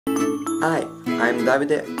Hi, I'm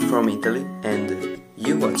Davide from Italy and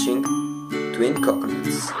you watching Twin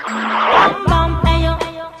Coconuts.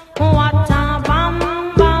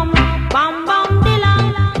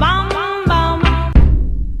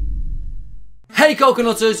 Hey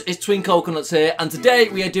Coconutters, it's Twin Coconuts here, and today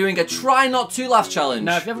we are doing a try not to laugh challenge.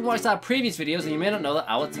 Now, if you haven't watched our previous videos, then you may not know that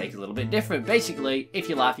our take is a little bit different. Basically, if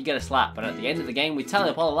you laugh, you get a slap, but at the end of the game, we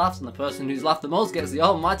tally up all the laughs, and the person who's laughed the most gets the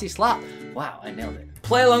almighty slap. Wow, I nailed it.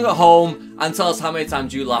 Play along at home and tell us how many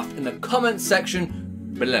times you laughed in the comments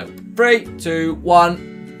section below. 3, 2,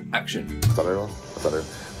 1, action. Hasta luego. Haz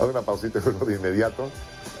una pausita y vuelvo de inmediato.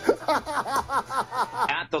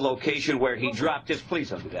 At the location where he dropped his, please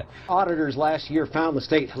don't do that. Auditors last year found the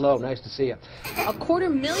state. Hello, nice to see you.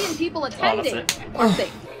 250,000 people attending.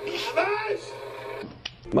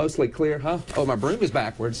 Mostly clear, huh? Oh, my broom is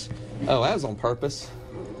backwards. Oh, that was on purpose.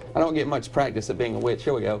 I don't get much practice at being a witch.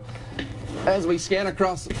 Here we go. As we scan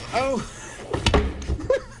across... Oh!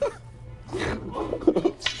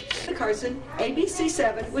 Carson,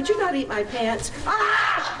 ABC7, would you not eat my pants?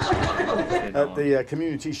 At the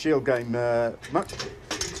Community Shield game, much.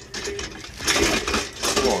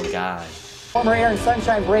 Poor guy. Former air and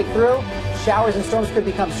sunshine break through. Showers and storms could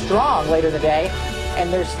become strong later in the day.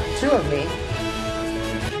 And there's 2 of me.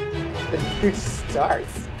 The news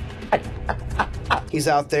starts. He's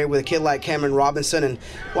out there with a kid like Cameron Robinson and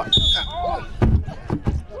what?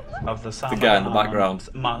 Of the guy in the background.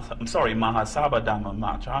 I'm sorry, Mahasaba Dama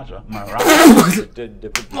Machaja.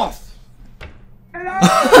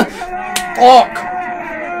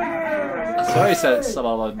 Sorry, he said it's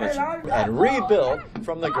about much. And rebuilt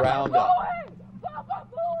from the ground up.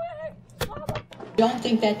 Don't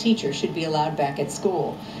think that teacher should be allowed back at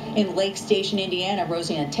school. In Lake Station, Indiana,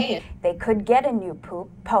 Rosie Antea. They could get a new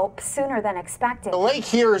pope sooner than expected. The lake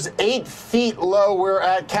here is 8 feet low. We're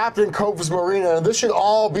at Captain Cove's Marina. This should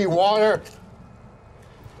all be water.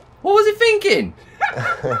 What was he thinking?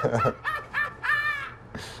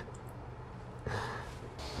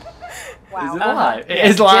 Wow. Is it live? It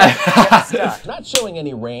is live. Not showing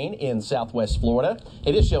any rain in southwest Florida.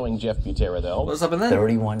 It is showing Jeff Butera, though. What's happening then?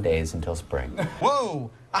 31 days until spring. Whoa!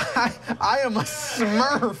 I am a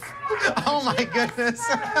smurf. Oh my goodness.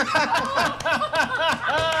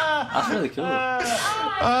 That's really cool.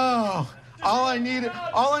 Oh, all I need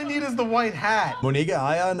is the white hat. Monique,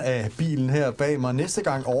 ejeren af bilen her bag mig, næste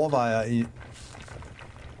gang overvejer I...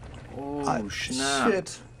 Oh, snap.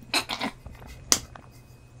 Shit.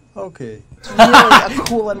 Okay. It's really a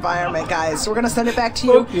cool environment, guys. So we're going to send it back to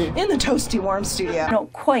you in the toasty warm studio.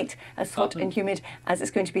 Not quite as hot and humid as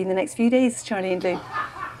it's going to be in the next few days, Charlie and Lou.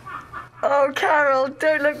 Oh, Carol,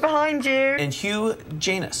 don't look behind you. And Hugh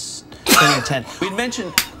Janus, 2010. We'd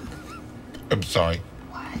mentioned... I'm sorry.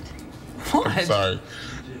 What? I'm sorry.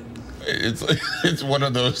 It's one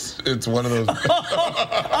of those. It's one of those.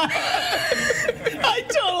 I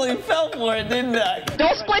totally fell for it, didn't I?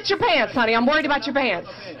 Don't split your pants, honey. I'm worried about your pants.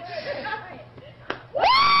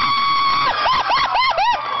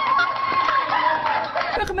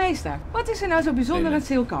 Burgemeester, wat is er nou zo bijzonder aan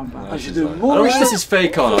Zeelkampen? I wish this is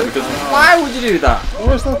fake on her, because why would you do that? I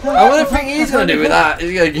wonder think he's going to do with that.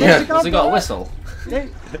 He's gonna, yeah. Has he got a whistle?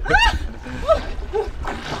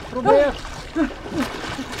 Probeer.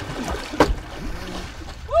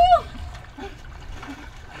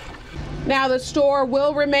 Now, the store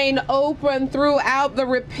will remain open throughout the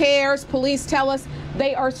repairs. Police tell us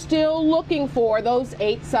they are still looking for those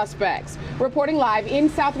 8 suspects. Reporting live in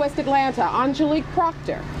Southwest Atlanta, Angelique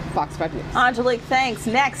Proctor, Fox 5 News. Angelique, thanks.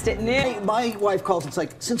 Next at noon. My wife calls. It's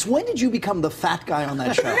like, since when did you become the fat guy on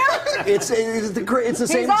that show? it's the same He's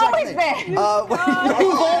exact always thing. been. You've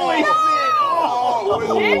always been.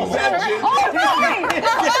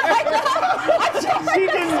 She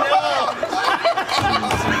didn't know.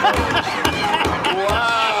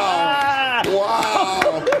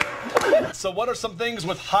 Wow. So what are some things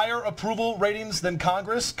with higher approval ratings than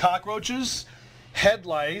Congress? Cockroaches, head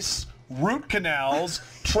lice, root canals,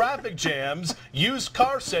 traffic jams, used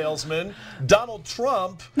car salesmen, Donald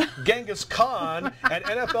Trump, Genghis Khan, and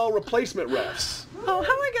NFL replacement refs. Oh,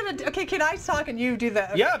 how am I going to... Okay, can I talk and you do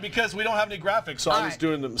that? Yeah, because we don't have any graphics, so I'm just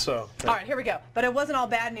doing them, so. All right, here we go. But it wasn't all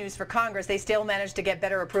bad news for Congress. They still managed to get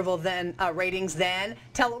better approval than ratings than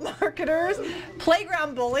telemarketers,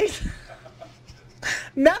 playground bullies,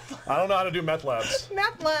 meth... I don't know how to do meth labs.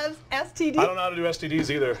 Meth labs, STD. I don't know how to do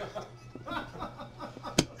STDs either.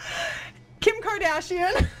 Kim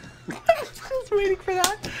Kardashian. Just waiting for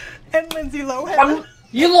that. And Lindsay Lohan.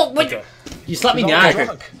 You look like... You slapped me in the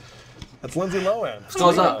eye. That's Lindsay Lohan.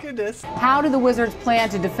 Oh my goodness. How do the Wizards plan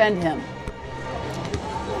to defend him?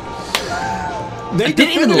 They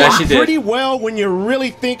defended it pretty well when you really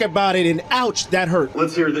think about it, and ouch, that hurt.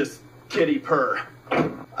 Let's hear this kitty purr.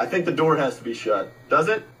 I think the door has to be shut. Does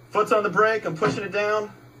it? Foot's on the brake, I'm pushing it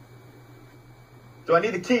down. Do I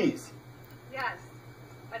need the keys? Yes.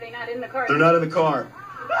 Are they not in the car? They're not in the car.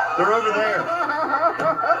 They're over there.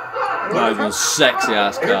 That was a sexy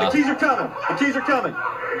ass Here, car. the keys are coming. The keys are coming.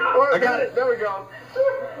 I got it. There we go.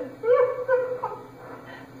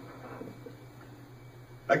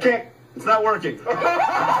 I can't. It's not working.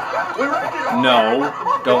 No,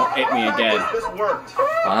 don't hit me again. This worked.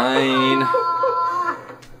 Fine.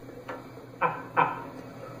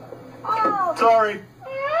 Sorry.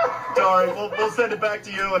 Sorry. We'll send it back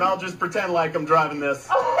to you, and I'll just pretend like I'm driving this.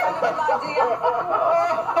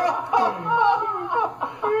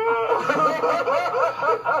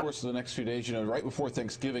 Of course, the next few days, you know, right before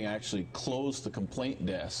Thanksgiving, I actually closed the complaint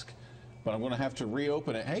desk, but I'm going to have to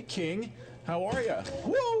reopen it. Hey, King, how are you?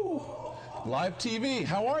 Woo! Live TV,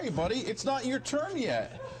 how are you, buddy? It's not your turn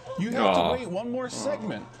yet. You have to wait one more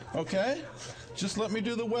segment, okay? Just let me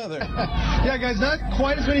do the weather. Yeah, guys, not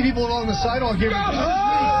quite as many people along the sidewalk here, but as many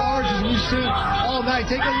cars as we've seen all night.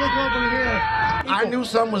 Take a look over here. I knew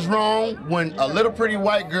something was wrong when a little pretty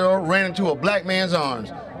white girl ran into a black man's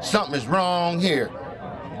arms. Something is wrong here.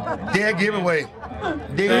 Dead giveaway.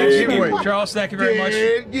 Dead giveaway. Charles, thank you very much.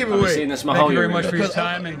 Dead giveaway. Thank you very much for your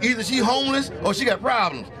time. And either she homeless or she got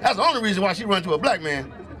problems. That's the only reason why she ran into a black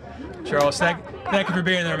man. Charles, thank you for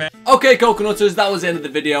being there, man. Okay, Coconutters, that was the end of the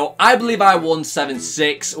video. I believe I won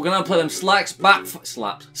 7-6. We're gonna play them slacks back for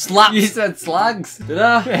slaps. You said slags. Did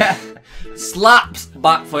I? Yeah. Slaps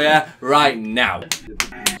back for you right now.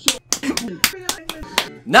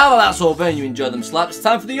 Now that that's over and you enjoyed them slaps, it's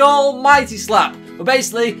time for the almighty slap. But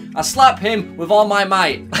basically, I slap him with all my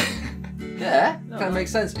might. Yeah, kind of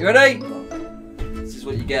makes sense. You ready? This is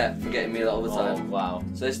what you get for getting me that all the time. Oh, wow.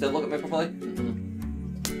 So they still look at me properly.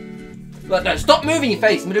 But no, stop moving your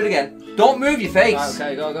face. Let me do it again. Don't move your face.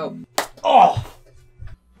 Right, okay, go. Oh!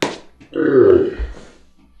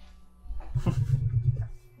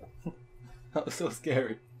 That was so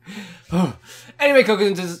scary. Anyway,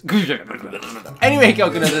 Coconutters,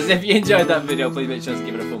 if you enjoyed that video, please make sure to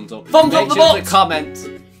give it a thumbs up. Thumbs up the butt! Make sure to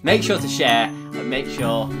comment, make sure to share, and make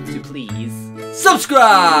sure to please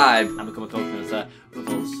subscribe and become a Coconutter with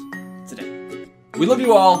us today. We love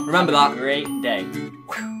you all. Remember that. Great day.